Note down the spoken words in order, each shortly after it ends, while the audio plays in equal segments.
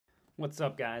What's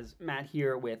up, guys? Matt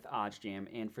here with OddsJam,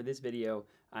 and for this video,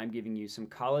 I'm giving you some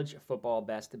college football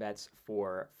best bets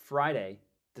for Friday,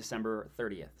 December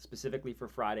 30th, specifically for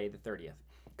Friday the 30th.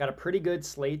 Got a pretty good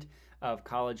slate of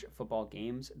college football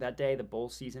games that day. The bowl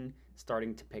season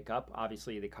starting to pick up.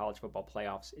 Obviously, the college football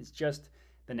playoffs is just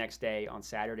the next day on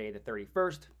Saturday the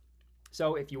 31st.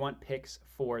 So if you want picks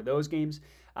for those games,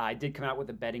 I did come out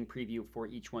with a betting preview for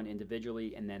each one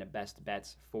individually and then a best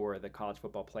bets for the college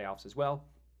football playoffs as well.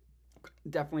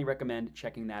 Definitely recommend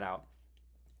checking that out.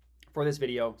 For this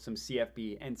video, some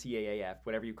CFB, NCAAF,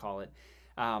 whatever you call it,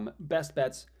 best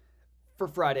bets for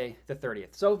Friday the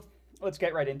 30th. So let's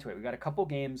get right into it. We've got a couple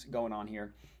games going on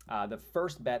here. The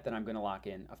first bet that I'm going to lock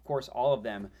in, of course, all of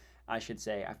them, I should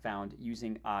say, I found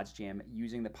using OddsJam,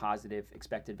 using the positive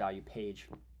expected value page.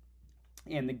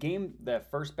 And the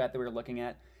first bet that we're looking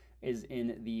at is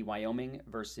in the Wyoming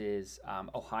versus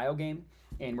Ohio game.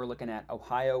 And we're looking at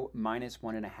Ohio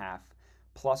 -1.5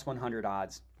 plus 100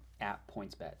 odds at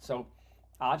PointsBet. So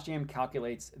OddsJam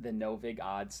calculates the no vig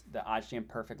odds, the OddsJam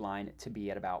perfect line, to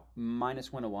be at about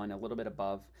 -101, a little bit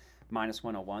above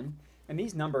 -101. And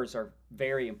these numbers are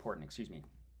very important,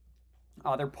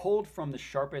 They're pulled from the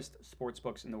sharpest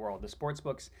sportsbooks in the world, the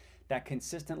sportsbooks that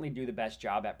consistently do the best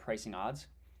job at pricing odds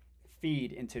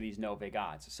feed into these no vig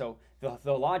odds. So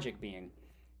the logic being,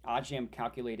 OddsJam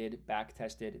calculated, back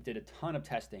tested, did a ton of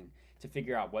testing to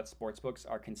figure out what sportsbooks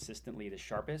are consistently the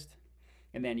sharpest,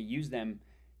 and then use them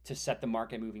to set the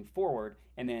market moving forward,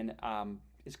 and then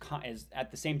is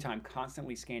at the same time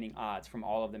constantly scanning odds from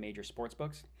all of the major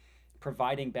sportsbooks,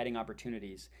 providing betting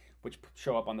opportunities which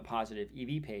show up on the positive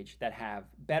EV page that have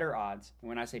better odds. And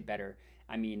when I say better,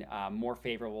 I mean more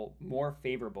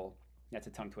favorable. That's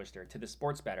a tongue twister, to the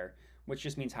sports bettor, which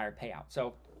just means higher payout.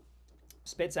 So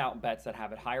spits out bets that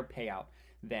have a higher payout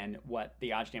than what the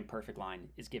OddsJam perfect line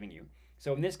is giving you.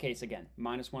 So in this case, again,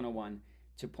 -101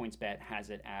 to PointsBet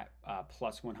has it at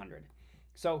plus 100.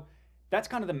 So that's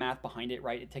kind of the math behind it,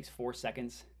 right? It takes 4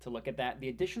 seconds to look at that. The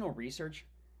additional research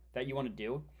that you want to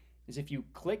do is if you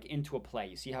click into a play,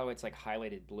 you see how it's like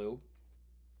highlighted blue?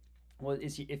 Well,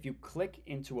 if you click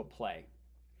into a play,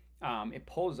 it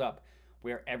pulls up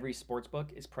where every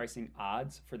sportsbook is pricing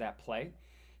odds for that play.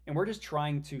 And we're just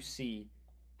trying to see,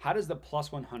 how does the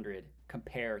plus 100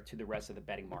 compare to the rest of the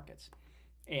betting markets?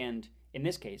 And in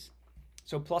this case,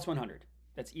 so plus 100,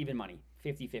 that's even money,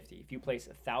 50-50. If you place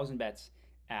 1,000 bets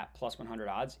at plus 100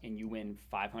 odds and you win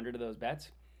 500 of those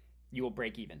bets, you will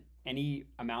break even. Any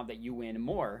amount that you win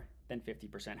more than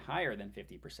 50%, higher than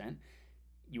 50%,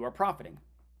 you are profiting.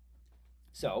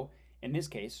 So in this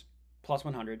case, plus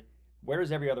 100, where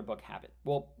does every other book have it?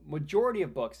 Well, majority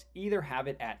of books either have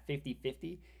it at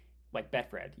 50-50, like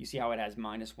Betfred. You see how it has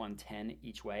 -110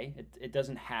 each way? It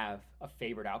doesn't have a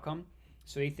favored outcome.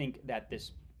 So they think that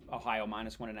this Ohio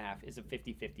 -1.5 is a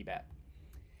 50-50 bet.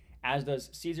 As does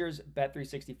Caesars,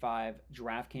 Bet365,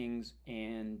 DraftKings,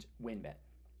 and WinBet.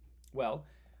 Well,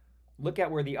 look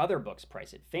at where the other books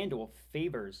price it. FanDuel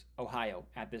favors Ohio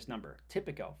at this number.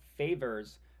 Tipico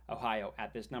favors Ohio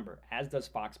at this number, as does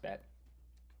FoxBet,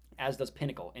 as does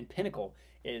Pinnacle. And Pinnacle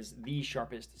is the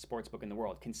sharpest sportsbook in the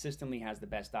world, consistently has the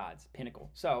best odds,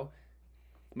 Pinnacle. So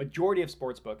majority of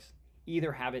sportsbooks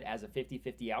either have it as a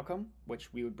 50-50 outcome,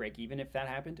 which we would break even if that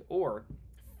happened, or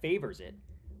favors it,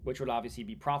 which would obviously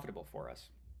be profitable for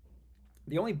us.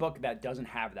 The only book that doesn't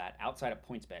have that outside of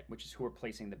PointsBet, which is who we're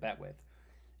placing the bet with,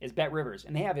 is BetRivers,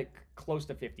 and they have it close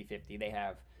to 50-50. They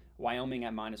have Wyoming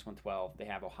at -112. They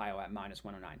have Ohio at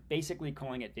 -109, basically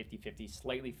calling it 50-50,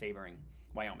 slightly favoring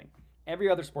Wyoming. Every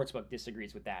other sportsbook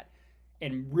disagrees with that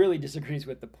and really disagrees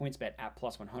with the PointsBet at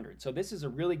plus 100. So this is a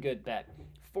really good bet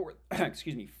for,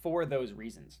 for those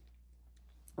reasons.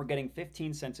 We're getting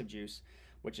 15 cents of juice,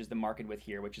 which is the market with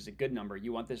here, which is a good number.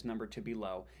 You want this number to be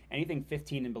low. Anything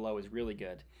 15 and below is really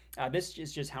good. This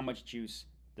is just how much juice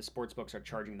the sportsbooks are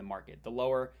charging the market. The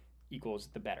lower equals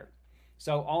the better.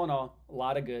 So all in all, a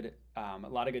lot of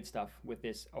good stuff with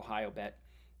this Ohio bet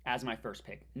as my first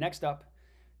pick. Next up,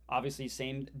 obviously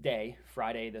same day,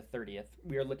 Friday the 30th,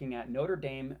 we are looking at Notre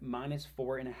Dame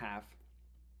 -4.5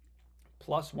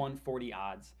 plus 140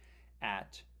 odds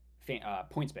at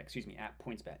PointsBet, at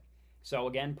PointsBet. So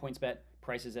again, PointsBet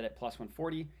prices it at plus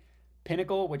 140.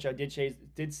 Pinnacle, which I did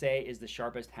say is the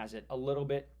sharpest, has it a little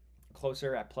bit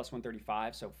closer at plus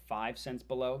 135, so 5 cents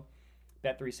below.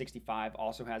 Bet365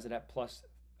 also has it at plus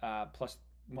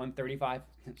 135.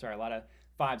 Sorry, a lot of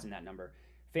fives in that number.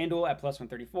 FanDuel at plus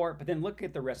 134, but then look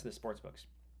at the rest of the sportsbooks.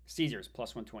 Caesars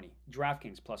plus 120,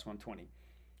 DraftKings plus 120,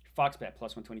 FoxBet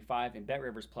plus 125, and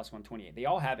BetRivers plus 128. They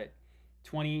all have it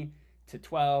 20 to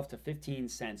 12 to 15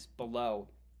 cents below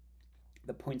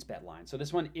the points bet line. So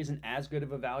this one isn't as good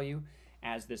of a value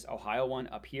as this Ohio one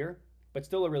up here, but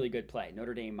still a really good play.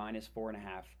 Notre Dame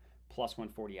 -4.5 plus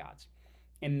 140 odds.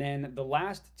 And then the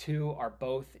last two are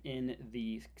both in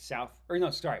the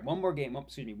one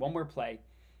more play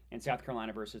in South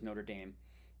Carolina versus Notre Dame.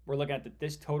 We're looking at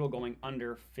this total going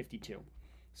under 52.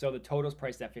 So the total's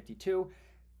priced at 52.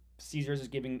 Caesars is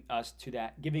giving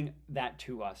that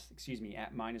to us at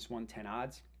 -110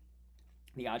 odds.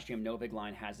 The OddsJam Novig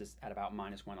line has this at about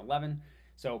 -111.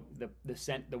 So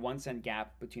the 1 cent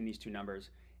gap between these two numbers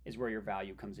is where your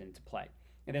value comes into play.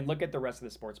 And then look at the rest of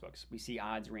the sports books. We see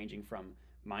odds ranging from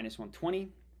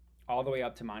 -120 all the way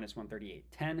up to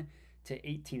 -138, 10 to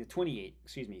 18 to 28,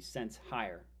 cents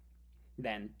higher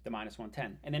than the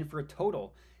 -110. And then for a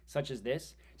total such as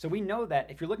this, so we know that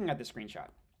if you're looking at the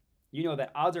screenshot, you know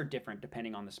that odds are different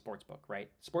depending on the sports book,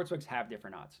 right? Sports books have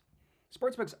different odds.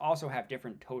 Sports books also have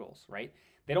different totals, right?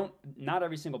 Not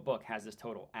every single book has this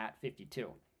total at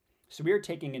 52. So we are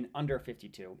taking an under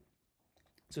 52.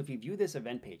 So if you view this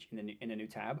event page in a new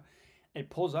tab, it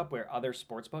pulls up where other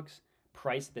sports books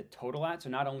price the total at. So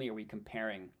not only are we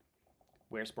comparing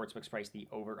where sportsbooks price the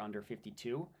over under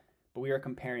 52, but we are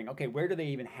comparing, okay, where do they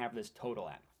even have this total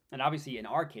at? And obviously in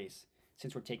our case,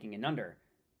 since we're taking an under,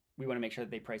 we want to make sure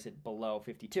that they price it below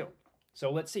 52.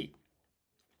 So let's see.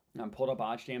 I'm pulled up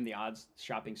OddsJam, the odds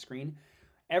shopping screen.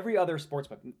 Every other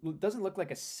sportsbook, doesn't look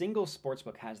like a single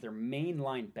sportsbook has their main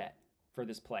line bet for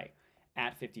this play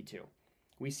at 52.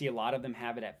 We see a lot of them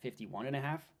have it at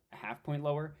 51.5, a half point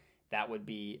lower. That would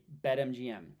be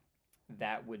BetMGM.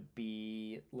 That would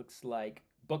be, looks like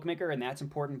Bookmaker, and that's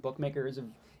important. Bookmaker is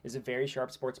a very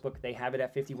sharp sports book. They have it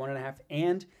at 51.5,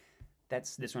 and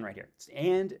that's this one right here.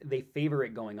 And they favor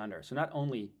it going under. So not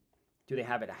only do they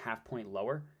have it a half point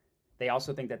lower, they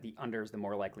also think that the under is the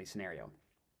more likely scenario.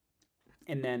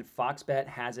 And then FoxBet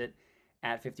has it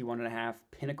at 51.5.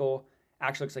 Pinnacle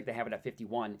actually looks like they have it at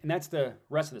 51, and that's the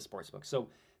rest of the sports books.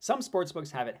 So some sports books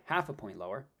have it half a point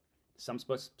lower. Some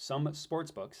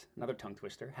sports books, another tongue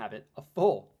twister, have it a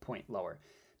full point lower.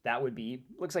 That would be,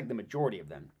 looks like the majority of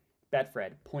them.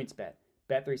 Betfred, PointsBet,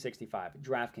 Bet365,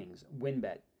 DraftKings,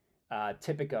 WinBet,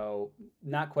 Tipico,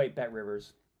 not quite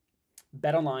BetRivers.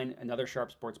 BetOnline, another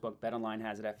sharp sports book. BetOnline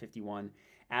has it at 51,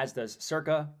 as does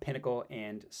Circa, Pinnacle,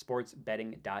 and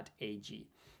sportsbetting.ag.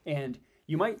 And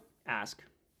you might ask,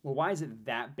 well, why is it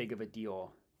that big of a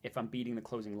deal if I'm beating the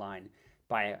closing line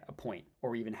by a point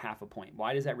or even half a point?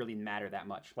 Why does that really matter that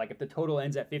much? Like if the total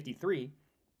ends at 53,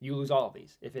 you lose all of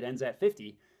these. If it ends at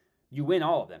 50, you win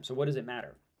all of them. So what does it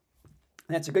matter?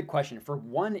 And that's a good question. For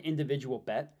one individual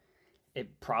bet,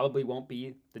 it probably won't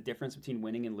be the difference between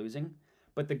winning and losing.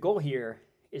 But the goal here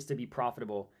is to be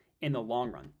profitable in the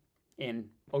long run. And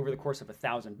over the course of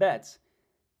 1,000 bets,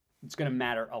 it's going to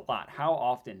matter a lot. How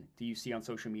often do you see on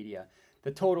social media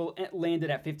the total landed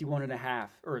at 51.5,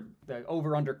 or the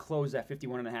over-under closed at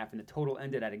 51.5, and the total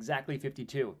ended at exactly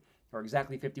 52 or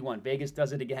exactly 51? Vegas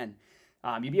does it again.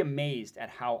 You'd be amazed at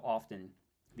how often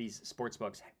these sports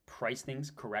books price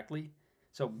things correctly.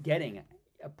 So getting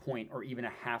a point or even a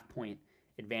half point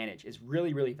advantage is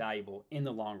really, really valuable in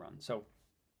the long run. So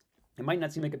it might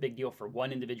not seem like a big deal for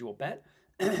one individual bet,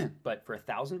 but for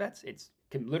 1,000 bets, it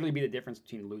can literally be the difference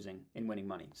between losing and winning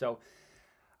money. So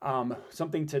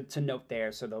something to note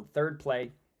there. So the third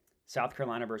play, South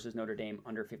Carolina versus Notre Dame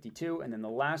under 52. And then the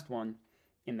last one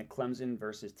in the Clemson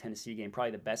versus Tennessee game,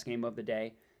 probably the best game of the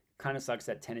day. Kind of sucks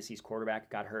that Tennessee's quarterback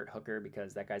got hurt, Hooker,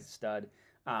 because that guy's a stud.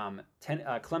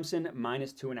 Clemson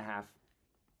 -2.5.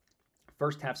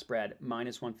 First half spread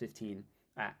 -115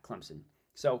 at Clemson.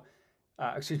 So,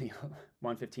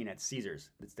 115 at Caesars.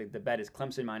 The bet is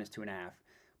Clemson -2.5,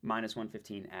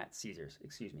 -115 at Caesars.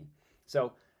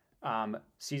 So,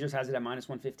 Caesars has it at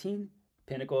 -115,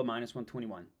 Pinnacle at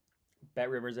 -121,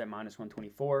 BetRivers at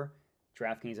 -124,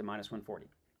 DraftKings at -140.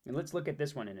 And let's look at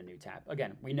this one in a new tab.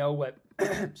 Again, we know what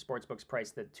sportsbooks price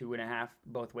the 2.5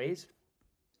 both ways.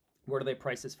 Where do they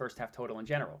price this first half total in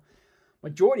general?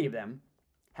 Majority of them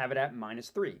have it at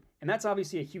 -3. And that's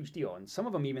obviously a huge deal. And some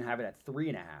of them even have it at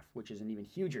 3.5, which is an even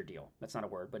huger deal. That's not a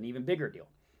word, but an even bigger deal.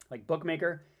 Like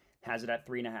Bookmaker has it at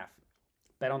 3.5.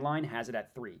 BetOnline has it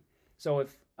at 3. So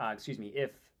if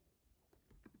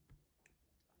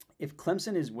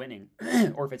Clemson is winning,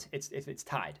 or if it's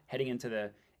tied heading into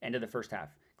the end of the first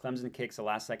half, Clemson kicks a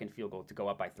last-second field goal to go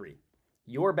up by 3.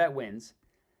 Your bet wins.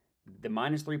 The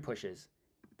 -3 pushes.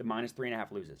 The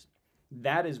 -3.5 loses.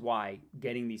 That is why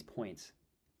getting these points,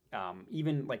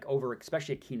 even like over,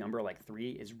 especially a key number like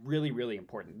 3, is really, really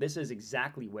important. This is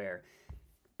exactly where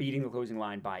beating the closing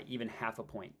line by even half a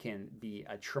point can be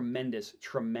a tremendous,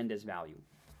 tremendous value.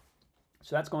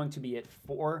 So that's going to be it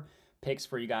for picks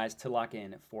for you guys to lock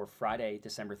in for Friday,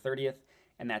 December 30th.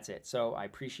 And that's it. So I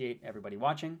appreciate everybody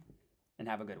watching, and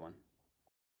have a good one.